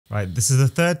Right, this is the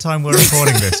third time we're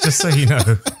recording this, just so you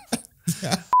know.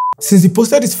 Yeah. Since he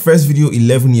posted his first video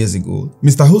 11 years ago,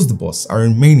 Mrwhosetheboss,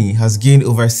 Arun Maini, has gained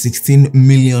over 16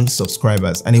 million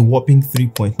subscribers and a whopping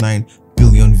 3.9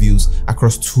 billion views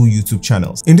across 2 YouTube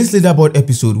channels. In this leaderboard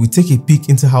episode, we take a peek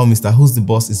into how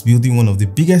Mrwhosetheboss is building one of the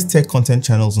biggest tech content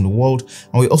channels in the world,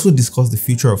 and we also discuss the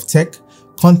future of tech,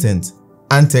 content,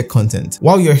 and tech content.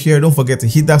 While you're here, don't forget to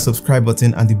hit that subscribe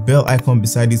button and the bell icon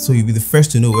beside it so you'll be the first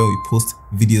to know when we post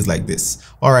videos like this.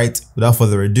 Alright, without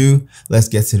further ado, let's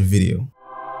get to the video.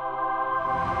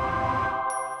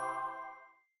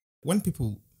 When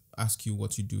people ask you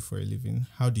what you do for a living,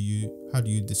 how do you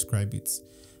describe it?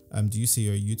 Do you say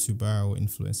you're a YouTuber or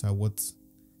influencer? What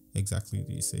exactly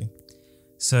do you say?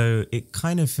 So it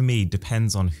kind of, for me,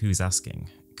 depends on who's asking,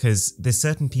 because there's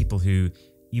certain people who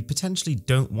you potentially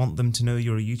don't want them to know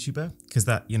you're a YouTuber, because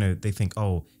that, you know, they think,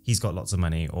 oh, he's got lots of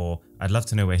money, or I'd love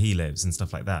to know where he lives and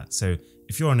stuff like that. So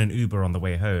if you're on an Uber on the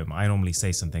way home, I normally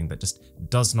say something that just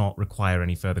does not require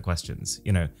any further questions.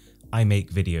 You know, I make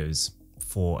videos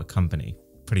for a company,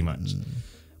 pretty much,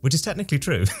 which is technically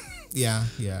true. Yeah.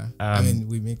 I mean,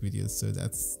 we make videos, so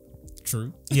that's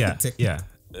true. Yeah, yeah.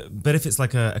 But if it's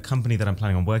like a company that I'm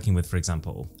planning on working with, for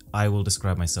example, I will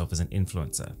describe myself as an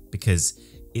influencer because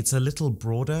it's a little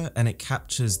broader and it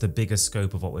captures the bigger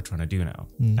scope of what we're trying to do now.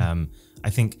 I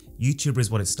think YouTuber is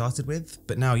what it started with,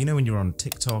 but now, you know, when you're on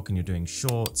TikTok and you're doing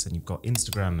shorts and you've got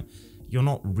Instagram, you're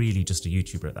not really just a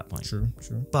YouTuber at that point. True.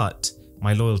 But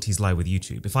my loyalties lie with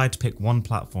YouTube. If I had to pick one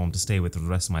platform to stay with for the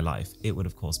rest of my life, it would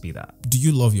of course be that. Do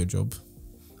you love your job?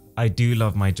 I do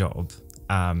love my job.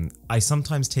 I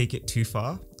sometimes take it too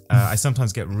far. I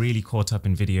sometimes get really caught up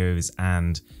in videos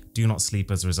and do not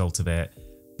sleep as a result of it,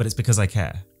 but it's because I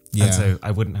care. Yeah. And so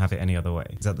I wouldn't have it any other way.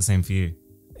 Is that the same for you?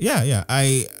 Yeah.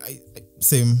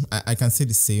 Same. I can say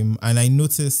the same. And I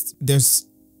noticed there's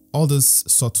all those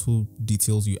subtle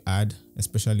details you add,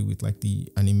 especially with like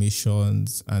the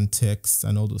animations and text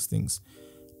and all those things.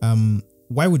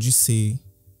 Why would you say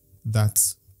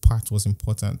that part was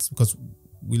important? Because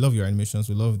we love your animations,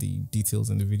 we love the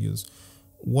details in the videos.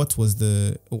 What was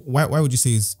why would you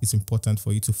say it's important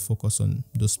for you to focus on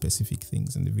those specific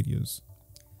things in the videos?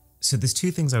 So there's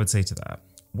 2 things I would say to that.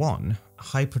 One,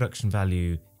 high production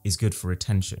value is good for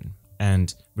retention.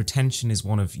 And retention is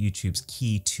one of YouTube's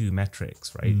key 2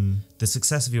 metrics, right? The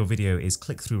success of your video is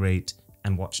click-through rate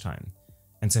and watch time.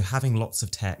 And so having lots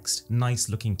of text, nice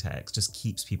looking text, just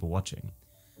keeps people watching.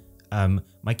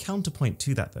 My counterpoint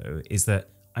to that though, is that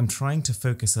I'm trying to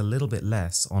focus a little bit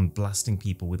less on blasting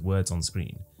people with words on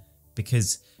screen,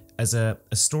 because as a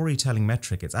storytelling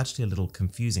metric, it's actually a little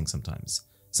confusing sometimes.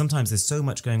 Sometimes there's so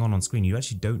much going on screen, you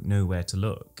actually don't know where to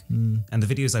look. And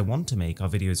the videos I want to make are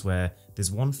videos where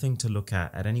there's one thing to look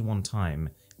at any one time,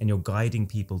 and you're guiding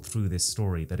people through this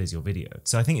story that is your video.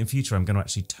 So I think in future, I'm going to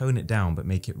actually tone it down, but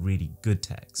make it really good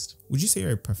text. Would you say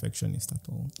you're a perfectionist at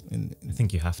all? I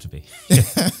think you have to be.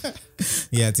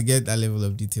 Yeah, to get that level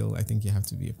of detail, I think you have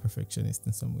to be a perfectionist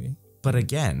in some way. But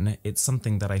again, it's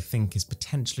something that I think is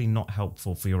potentially not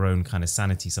helpful for your own kind of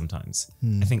sanity sometimes.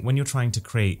 I think when you're trying to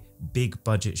create big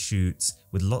budget shoots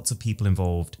with lots of people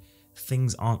involved,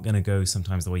 things aren't going to go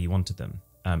sometimes the way you wanted them.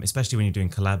 Especially when you're doing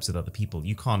collabs with other people,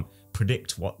 you can't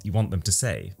predict what you want them to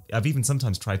say. I've even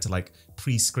sometimes tried to like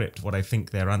pre-script what I think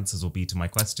their answers will be to my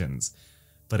questions,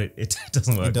 but it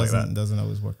doesn't work like that. It doesn't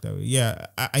always work that way. Yeah,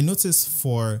 I noticed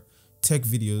for tech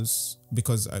videos,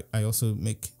 because I also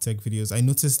make tech videos, I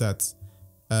noticed that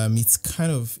it's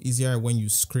kind of easier when you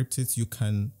script it, you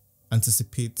can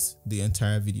anticipate the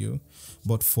entire video.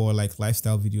 But for like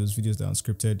lifestyle videos that are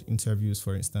unscripted, interviews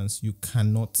for instance, you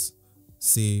cannot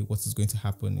say what is going to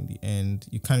happen in the end.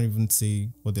 You can't even say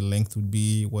what the length would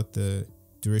be, what the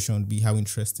duration would be, how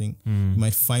interesting. You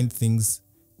might find things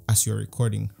as you're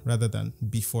recording rather than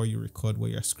before you record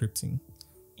where you're scripting.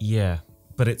 Yeah,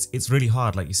 but it's really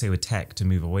hard, like you say, with tech to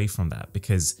move away from that,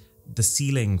 because the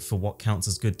ceiling for what counts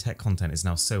as good tech content is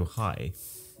now so high.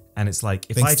 And it's like,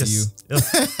 if I just well,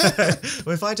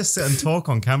 if I just sit and talk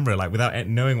on camera like without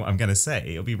knowing what I'm going to say,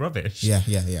 it'll be rubbish. Yeah,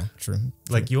 true.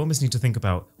 Like you almost need to think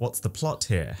about what's the plot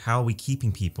here? How are we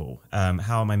keeping people?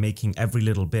 How am I making every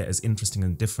little bit as interesting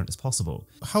and different as possible?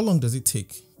 How long does it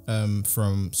take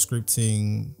from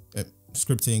scripting,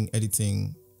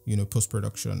 editing, you know,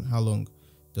 post-production? How long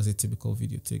does a typical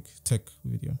video take, tech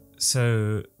video?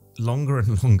 So longer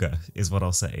and longer is what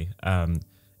I'll say.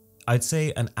 I'd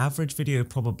say an average video,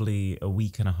 probably a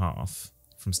week and a half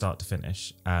from start to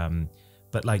finish.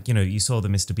 But like, you know, you saw the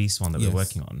MrBeast one that we're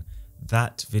working on.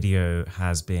 That video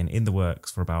has been in the works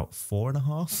for about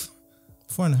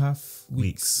 4.5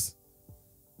 weeks.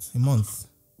 A month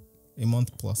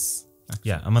plus.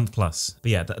 Yeah, a month plus.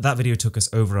 But yeah, that video took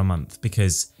us over a month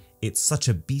because it's such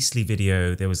a beastly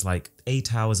video. There was like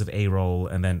 8 hours of A-roll,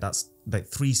 and then that's like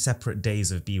 3 separate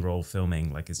days of B-roll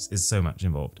filming. Like it's so much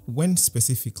involved. When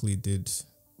specifically did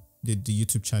the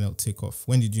YouTube channel take off?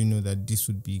 When did you know that this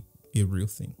would be a real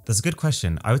thing? That's a good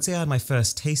question. I would say I had my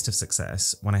first taste of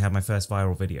success when I had my first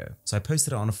viral video. So I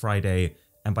posted it on a Friday,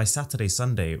 and by Saturday,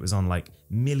 Sunday, it was on like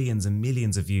millions and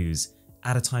millions of views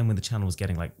at a time when the channel was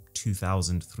getting like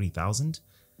 2,000, 3,000.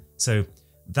 So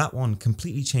that one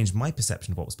completely changed my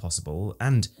perception of what was possible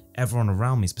and everyone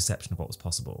around me's perception of what was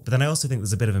possible. But then I also think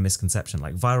there's a bit of a misconception,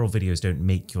 like viral videos don't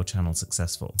make your channel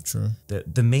successful. True.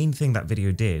 The main thing that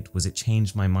video did was it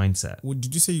changed my mindset. Well,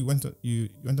 did you say you went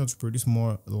on to produce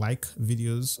more like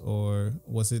videos, or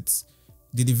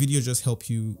did the video just help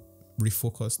you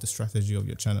refocus the strategy of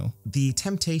your channel? The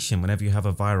temptation whenever you have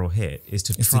a viral hit is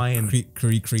to try and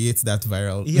recreate that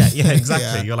viral. Yeah, exactly.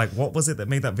 Yeah. You're like, what was it that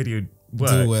made that video work?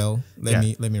 Do well.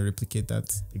 Let me replicate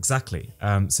that. Exactly.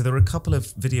 So there were a couple of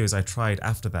videos I tried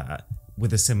after that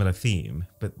with a similar theme,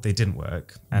 but they didn't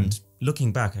work. And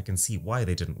looking back, I can see why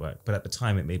they didn't work. But at the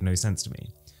time, it made no sense to me.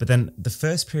 But then the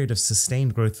first period of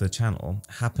sustained growth of the channel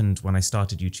happened when I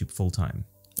started YouTube full time.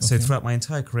 So throughout my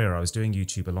entire career, I was doing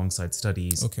YouTube alongside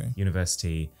studies,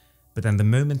 university. But then the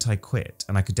moment I quit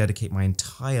and I could dedicate my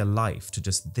entire life to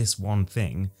just this one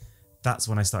thing, that's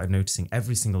when I started noticing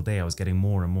every single day I was getting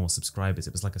more and more subscribers.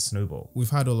 It was like a snowball. We've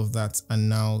had all of that, and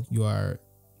now you are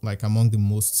like among the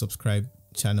most subscribed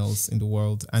channels in the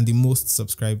world and the most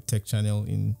subscribed tech channel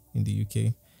in the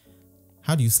UK.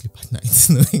 How do you sleep at night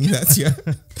knowing that you're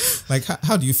like,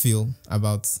 how do you feel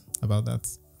about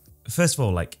that? First of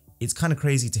all, like, it's kind of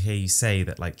crazy to hear you say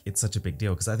that like it's such a big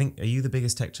deal, because I think, are you the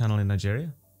biggest tech channel in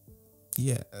Nigeria?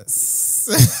 Yes.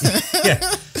 Yeah.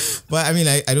 But I mean,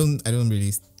 I don't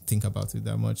really think about it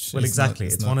that much. Well, exactly.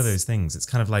 It's one of those things. It's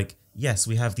kind of like, yes,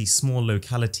 we have these small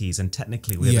localities and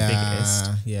technically we're the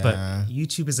biggest, but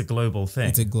YouTube is a global thing.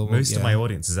 It's a global, most of my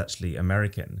audience is actually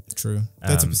American. True.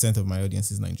 30% of my audience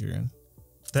is Nigerian.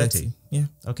 30? Yeah.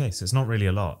 Okay, so it's not really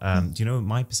a lot. Do you know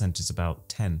my percentage is about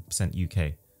 10%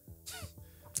 UK?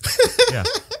 Yeah.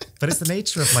 But it's the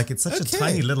nature of like, it's such a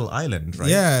tiny little island, right?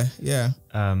 Yeah, yeah.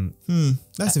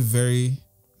 That's a very,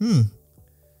 You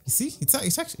see, it's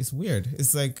actually, it's weird.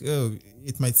 It's like, oh,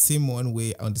 it might seem one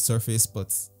way on the surface,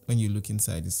 but when you look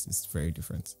inside, it's very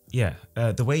different. Yeah.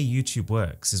 The way YouTube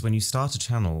works is when you start a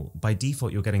channel, by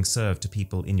default, you're getting served to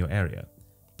people in your area.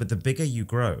 But the bigger you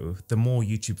grow, the more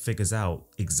YouTube figures out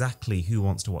exactly who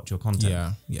wants to watch your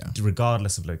content,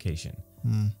 regardless of location.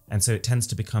 And so it tends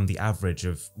to become the average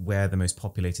of where the most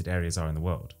populated areas are in the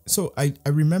world. So I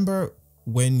remember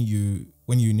when you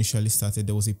initially started,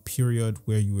 there was a period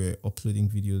where you were uploading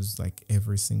videos like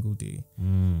every single day.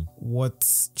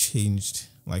 What changed?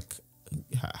 Like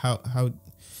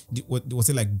was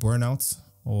it like burnout,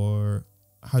 or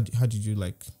how did you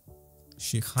like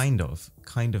shift? Kind of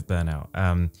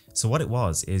burnout. So what it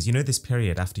was is, you know, this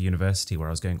period after university where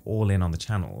I was going all in on the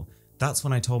channel, that's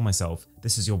when I told myself,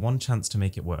 this is your one chance to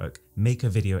make it work. Make a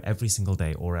video every single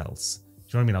day or else. Do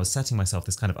you know what I mean? I was setting myself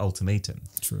this kind of ultimatum.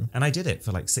 True. And I did it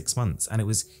for like 6 months, and it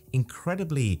was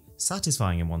incredibly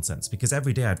satisfying in one sense, because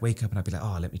every day I'd wake up and I'd be like,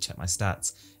 oh, let me check my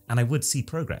stats. And I would see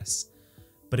progress.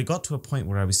 But it got to a point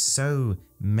where I was so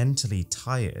mentally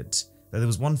tired that there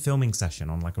was one filming session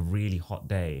on like a really hot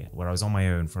day where I was on my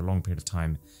own for a long period of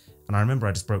time. And I remember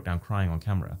I just broke down crying on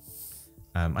camera.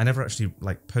 I never actually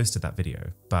like posted that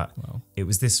video, but it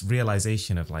was this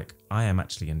realization of like, I am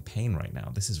actually in pain right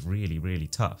now. This is really, really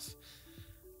tough.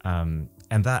 And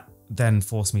that then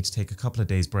forced me to take a couple of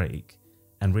days break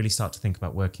and really start to think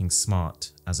about working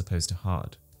smart as opposed to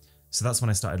hard. So that's when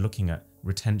I started looking at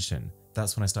retention.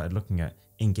 That's when I started looking at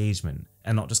engagement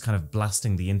and not just kind of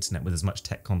blasting the internet with as much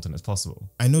tech content as possible.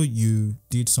 I know you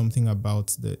did something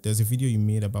about there's a video you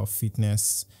made about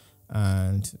fitness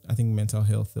and I think mental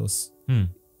health.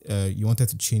 You wanted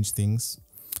to change things,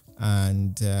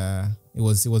 and it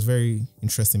was very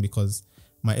interesting because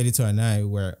my editor and I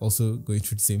were also going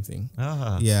through the same thing.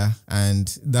 Yeah, and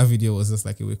that video was just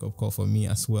like a wake-up call for me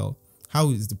as well.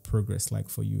 How is the progress like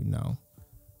for you now?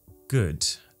 Good.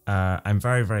 I'm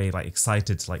very, very like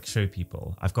excited to like show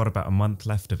people. I've got about a month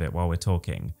left of it while we're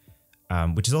talking,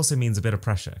 which also means a bit of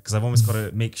pressure because I've almost got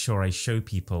to make sure I show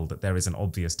people that there is an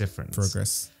obvious difference.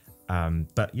 Progress.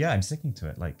 But yeah, I'm sticking to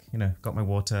it. Like, you know, got my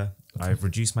water. I've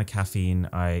reduced my caffeine.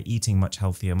 I'm eating much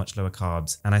healthier, much lower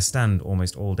carbs, and I stand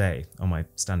almost all day on my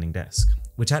standing desk,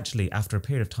 which actually after a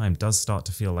period of time does start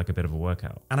to feel like a bit of a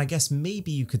workout. And I guess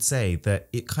maybe you could say that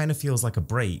it kind of feels like a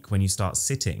break when you start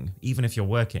sitting, even if you're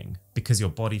working, because your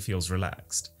body feels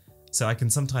relaxed. So I can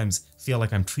sometimes feel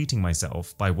like I'm treating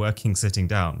myself by working sitting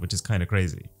down, which is kind of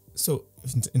crazy. So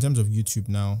in terms of YouTube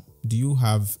now, do you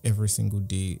have every single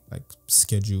day like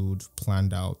scheduled,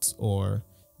 planned out, or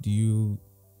do you,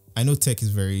 I know tech is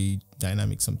very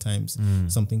dynamic sometimes.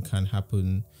 Something can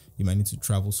happen. You might need to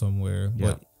travel somewhere.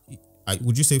 Yeah. But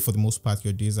would you say for the most part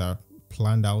your days are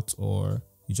planned out, or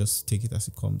you just take it as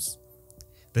it comes?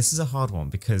 This is a hard one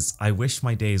because I wish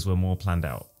my days were more planned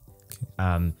out.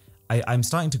 Okay. I'm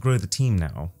starting to grow the team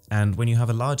now, and when you have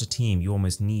a larger team, you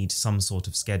almost need some sort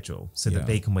of schedule so that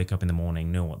they can wake up in the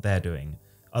morning, know what they're doing.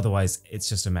 Otherwise, it's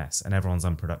just a mess and everyone's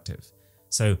unproductive.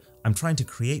 So I'm trying to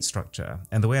create structure,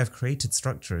 and the way I've created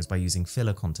structure is by using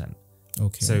filler content.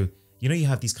 Okay. So, you know, you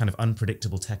have these kind of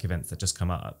unpredictable tech events that just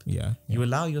come up. Yeah. You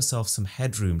allow yourself some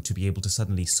headroom to be able to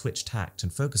suddenly switch tact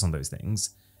and focus on those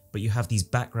things, but you have these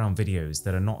background videos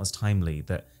that are not as timely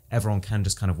that everyone can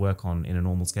just kind of work on in a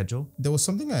normal schedule. There was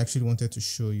something I actually wanted to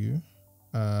show you.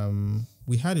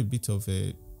 We had a bit of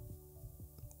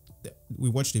we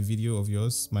watched a video of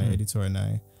yours, my editor and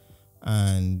I,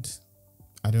 and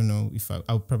I don't know if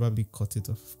I'll probably cut it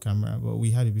off camera, but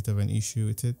we had a bit of an issue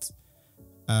with it.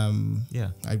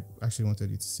 Yeah. I actually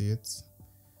wanted you to see it.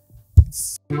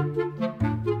 It's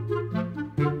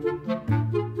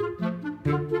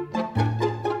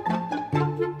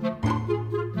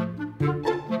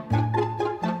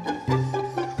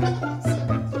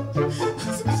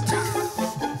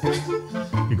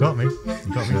You got me.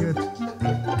 You got me good.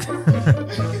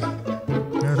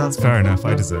 No, that's fair enough.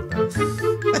 I deserve that.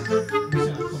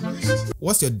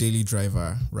 What's your daily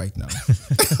driver right now?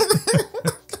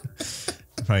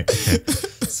 Right. Okay.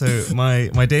 So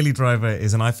my daily driver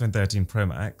is an iPhone 13 Pro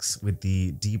Max with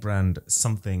the D brand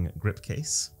something grip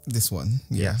case. This one.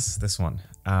 Yeah. Yes, this one.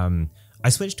 I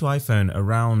switched to iPhone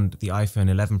around the iPhone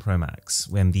 11 Pro Max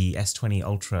when the S20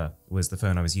 Ultra was the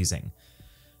phone I was using.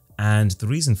 And the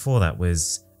reason for that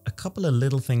was a couple of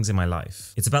little things in my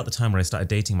life. It's about the time where I started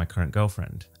dating my current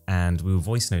girlfriend, and we were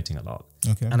voice noting a lot.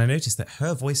 Okay. And I noticed that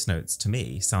her voice notes to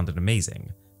me sounded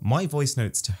amazing. My voice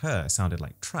notes to her sounded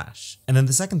like trash. And then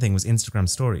the second thing was Instagram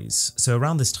stories. So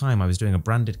around this time, I was doing a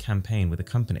branded campaign with a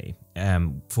company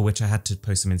for which I had to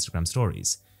post some Instagram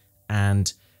stories.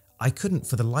 And I couldn't,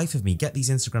 for the life of me, get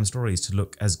these Instagram stories to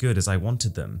look as good as I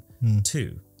wanted them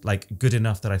to. Like good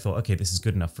enough that I thought, okay, this is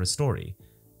good enough for a story.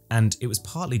 And it was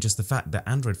partly just the fact that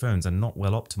Android phones are not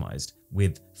well optimized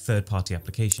with third-party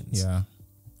applications. Yeah.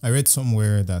 I read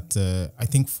somewhere that I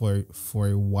think for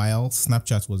a while,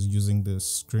 Snapchat was using the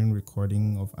screen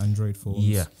recording of Android phones.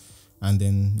 Yeah. And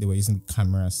then they were using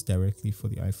cameras directly for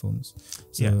the iPhones.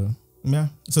 So, yeah.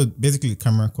 So basically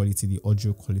camera quality, the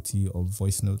audio quality of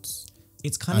voice notes.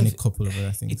 It's kind and of a couple of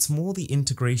other things. It's more the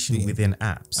integration within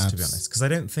apps, to be honest, because I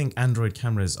don't think Android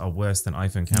cameras are worse than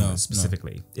iPhone cameras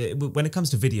specifically. When it comes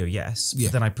to video, yes,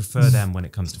 but then I prefer them when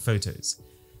it comes to photos.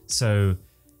 So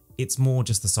it's more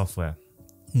just the software.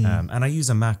 And I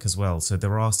use a Mac as well, so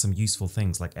there are some useful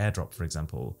things like AirDrop, for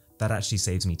example, that actually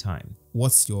saves me time.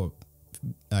 What's your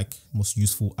most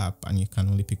useful app, and you can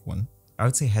only pick one? I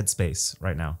would say Headspace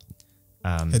right now.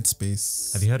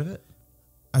 Headspace. Have you heard of it?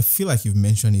 I feel like you've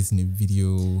mentioned it in a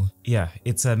video. Yeah,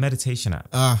 it's a meditation app.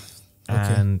 Okay.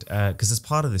 And because as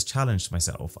part of this challenge to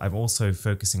myself, I'm also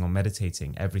focusing on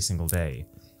meditating every single day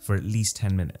for at least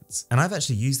 10 minutes. And I've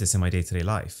actually used this in my day-to-day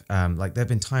life. Like there have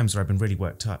been times where I've been really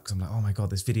worked up because I'm like, oh my God,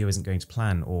 this video isn't going to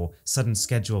plan, or sudden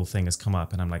schedule thing has come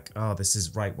up and I'm like, oh, this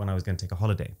is right when I was going to take a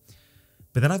holiday.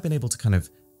 But then I've been able to kind of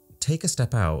take a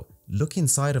step out, look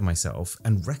inside of myself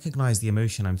and recognize the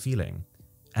emotion I'm feeling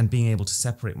and being able to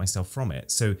separate myself from it.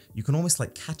 So you can almost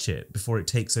like catch it before it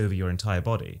takes over your entire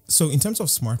body. So in terms of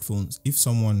smartphones, if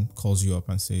someone calls you up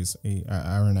and says, hey,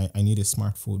 Aaron, I need a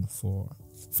smartphone for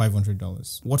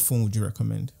 $500, what phone would you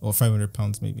recommend? Or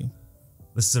 £500 maybe?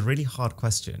 This is a really hard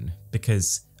question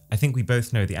because I think we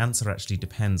both know the answer actually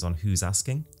depends on who's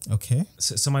asking. Okay.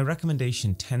 So my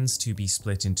recommendation tends to be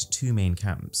split into two main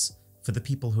camps. For the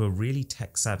people who are really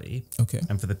tech savvy,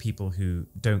 and for the people who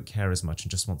don't care as much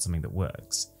and just want something that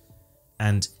works.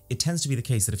 And it tends to be the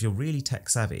case that if you're really tech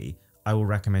savvy, I will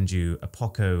recommend you a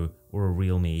Poco or a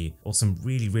Realme or some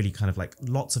really, really kind of like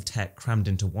lots of tech crammed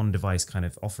into one device kind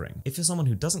of offering. If you're someone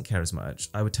who doesn't care as much,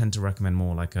 I would tend to recommend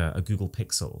more like a Google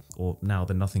Pixel or now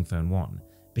the Nothing Phone 1,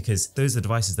 because those are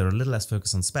devices that are a little less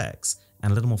focused on specs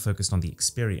and a little more focused on the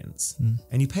experience.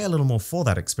 And you pay a little more for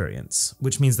that experience,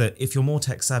 which means that if you're more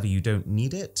tech savvy, you don't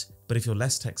need it. But if you're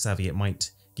less tech savvy, it might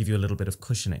give you a little bit of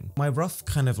cushioning. My rough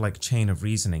kind of like chain of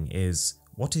reasoning is,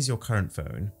 what is your current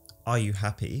phone? Are you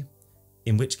happy?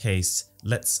 In which case,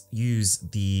 let's use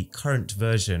the current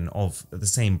version of the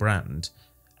same brand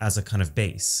as a kind of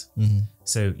base.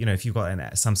 So, you know, if you've got a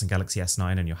Samsung Galaxy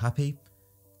S9 and you're happy,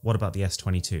 what about the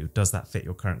S22? Does that fit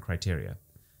your current criteria?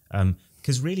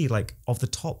 Because really, like, of the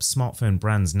top smartphone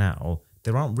brands now,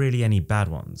 there aren't really any bad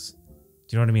ones.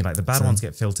 Do you know what I mean? Like, the bad ones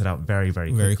get filtered out very,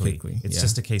 very quickly. It's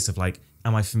just a case of like,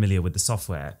 am I familiar with the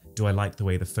software? Do I like the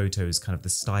way the photos, kind of the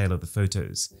style of the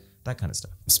photos? That kind of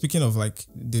stuff. Speaking of like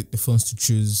the phones to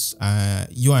choose,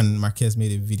 you and Marquez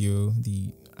made a video,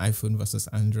 the iPhone versus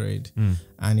Android,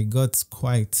 and it got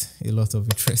quite a lot of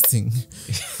interesting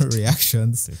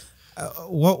reactions.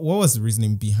 What was the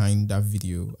reasoning behind that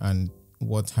video, and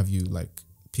what have you like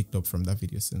picked up from that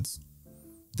video since?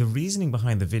 The reasoning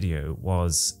behind the video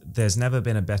was there's never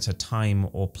been a better time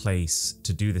or place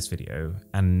to do this video,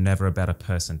 and never a better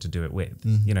person to do it with.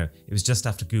 You know, it was just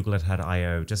after Google had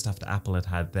I/O, just after Apple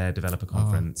had their developer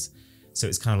conference. So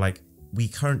it's kind of like, we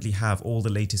currently have all the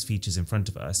latest features in front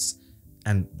of us,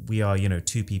 and we are, you know,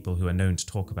 two people who are known to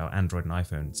talk about Android and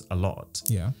iPhones a lot.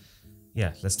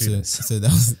 Yeah, let's do this. So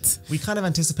that was it. We kind of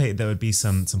anticipated there would be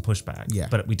some pushback,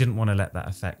 but we didn't want to let that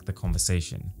affect the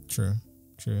conversation. True.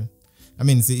 I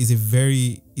mean, it's a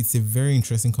very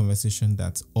interesting conversation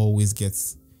that always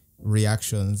gets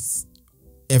reactions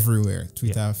everywhere.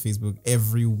 Twitter, Facebook,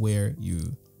 everywhere.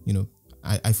 You know,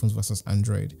 iPhones versus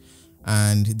Android,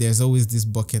 and there's always this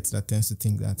bucket that tends to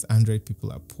think that Android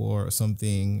people are poor or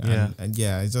something. And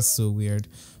it's just so weird.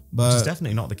 But which is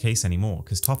definitely not the case anymore,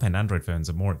 because top-end Android phones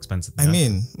are more expensive than I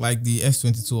mean, like the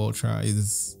S22 Ultra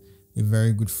is a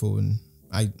very good phone.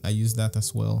 I use that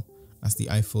as well as the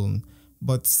iPhone.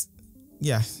 But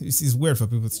yeah, it's weird for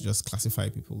people to just classify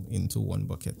people into one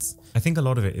bucket. I think a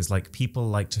lot of it is like, people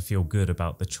like to feel good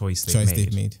about the choice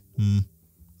they've made.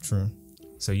 True.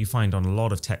 So you find on a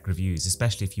lot of tech reviews,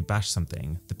 especially if you bash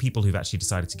something, the people who've actually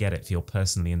decided to get it feel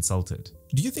personally insulted.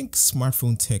 Do you think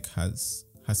smartphone tech has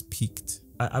peaked?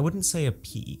 I wouldn't say a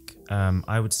peak.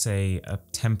 I would say a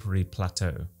temporary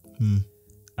plateau.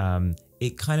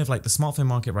 It kind of like, the smartphone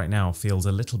market right now feels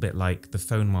a little bit like the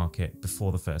phone market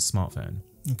before the first smartphone.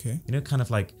 Okay. You know, kind of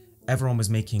like everyone was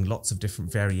making lots of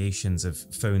different variations of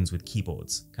phones with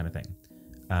keyboards kind of thing.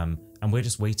 And we're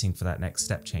just waiting for that next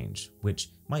step change, which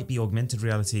might be augmented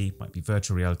reality, might be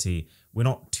virtual reality. We're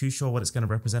not too sure what it's going to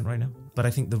represent right now. But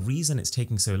I think the reason it's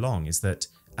taking so long is that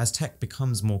as tech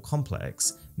becomes more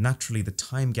complex, naturally the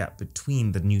time gap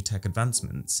between the new tech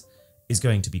advancements is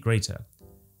going to be greater.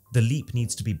 The leap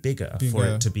needs to be bigger for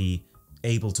it to be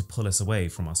able to pull us away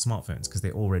from our smartphones, because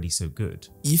they're already so good.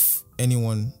 If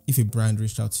a brand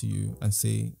reached out to you and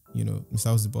say, you know,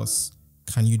 Mrwhosetheboss,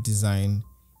 can you design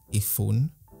a phone,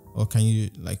 or can you,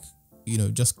 like, you know,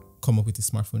 just come up with a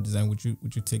smartphone design, would you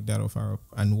take that offer up,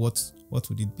 and what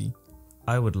would it be?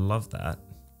 I would love that.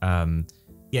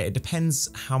 Yeah, it depends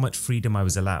how much freedom I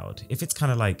was allowed. If it's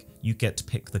kind of like, you get to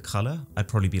pick the color, I'd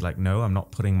probably be like, no, I'm not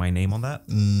putting my name on that.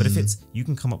 But if it's, you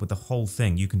can come up with the whole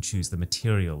thing, you can choose the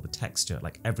material, the texture,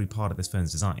 like every part of this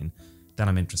phone's design, then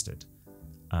I'm interested.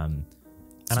 And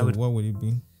so what would it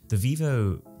be? The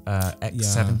Vivo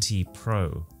X70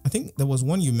 Pro. I think there was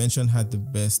one you mentioned had the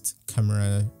best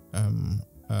camera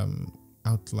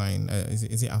outline.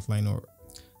 Is it outline or?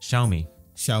 Xiaomi,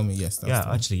 yes. That's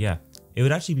actually, yeah. It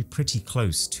would actually be pretty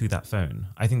close to that phone.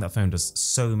 I think that phone does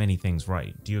so many things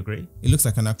right. Do you agree? It looks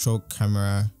like an actual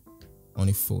camera on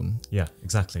a phone. Yeah,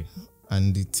 exactly.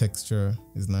 And the texture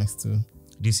is nice too.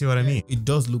 Do you see what I mean? It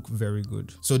does look very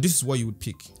good. So this is what you would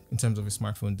pick in terms of a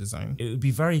smartphone design. It would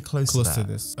be very close to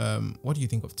this. What do you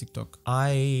think of TikTok?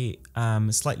 I am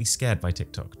slightly scared by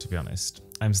TikTok, to be honest.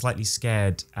 I'm slightly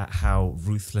scared at how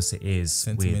ruthless it is.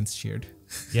 Sentiments shared.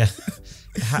 Yeah.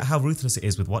 How ruthless it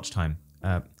is with watch time.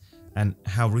 And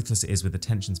how ruthless it is with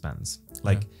attention spans.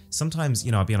 Like sometimes,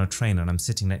 you know, I'll be on a train and I'm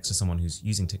sitting next to someone who's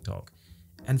using TikTok,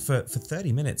 and for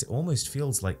 30 minutes, it almost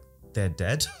feels like they're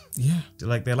dead. Yeah.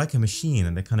 Like they're like a machine,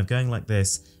 and they're kind of going like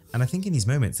this. And I think in these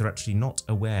moments, they're actually not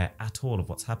aware at all of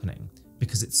what's happening,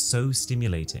 because it's so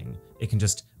stimulating. It can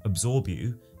just absorb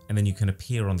you, and then you can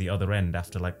appear on the other end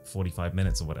after like 45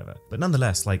 minutes or whatever. But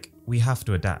nonetheless, like, we have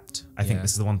to adapt. I think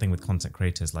this is the one thing with content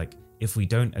creators, like, if we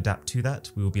don't adapt to that,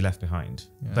 we will be left behind.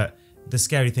 But the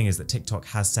scary thing is that TikTok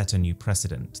has set a new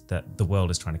precedent that the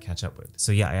world is trying to catch up with.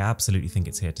 So yeah, I absolutely think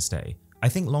it's here to stay. I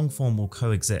think long form will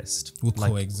coexist.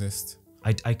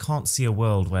 I can't see a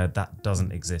world where that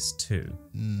doesn't exist too.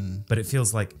 But it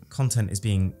feels like content is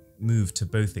being moved to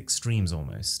both extremes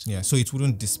almost. Yeah, so it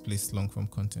wouldn't displace long form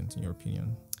content in your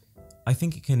opinion? I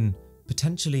think it can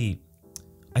potentially,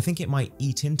 I think it might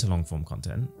eat into long form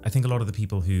content. I think a lot of the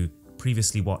people who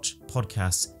previously watch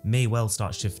podcasts may well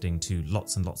start shifting to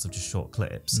lots and lots of just short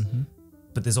clips.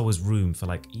 but there's always room for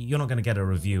like, you're not going to get a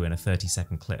review in a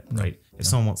 30-second clip, right? If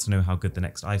someone wants to know how good the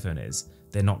next iPhone is,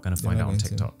 they're not going to find out on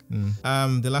TikTok.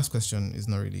 The last question is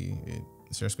not really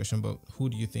a serious question, but who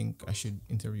do you think I should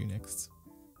interview next?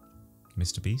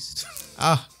 Mr. Beast.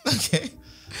 Okay.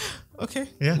 Okay.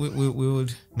 Yeah. We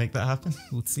would make that happen.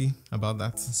 We'll see about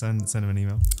that. Send him an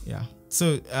email. Yeah.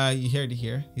 So you heard it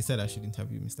here. He said I should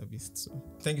interview Mr. Beast. So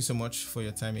thank you so much for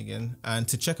your time again. And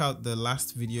to check out the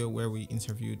last video where we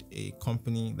interviewed a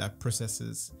company that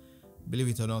processes, believe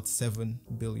it or not, $7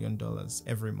 billion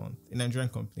every month, a Nigerian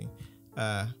company,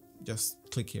 just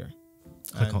click here.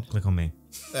 Click on me.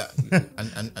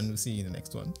 And we'll see you in the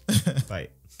next one. Bye.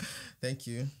 Thank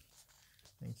you.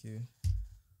 Thank you.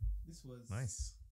 This was nice.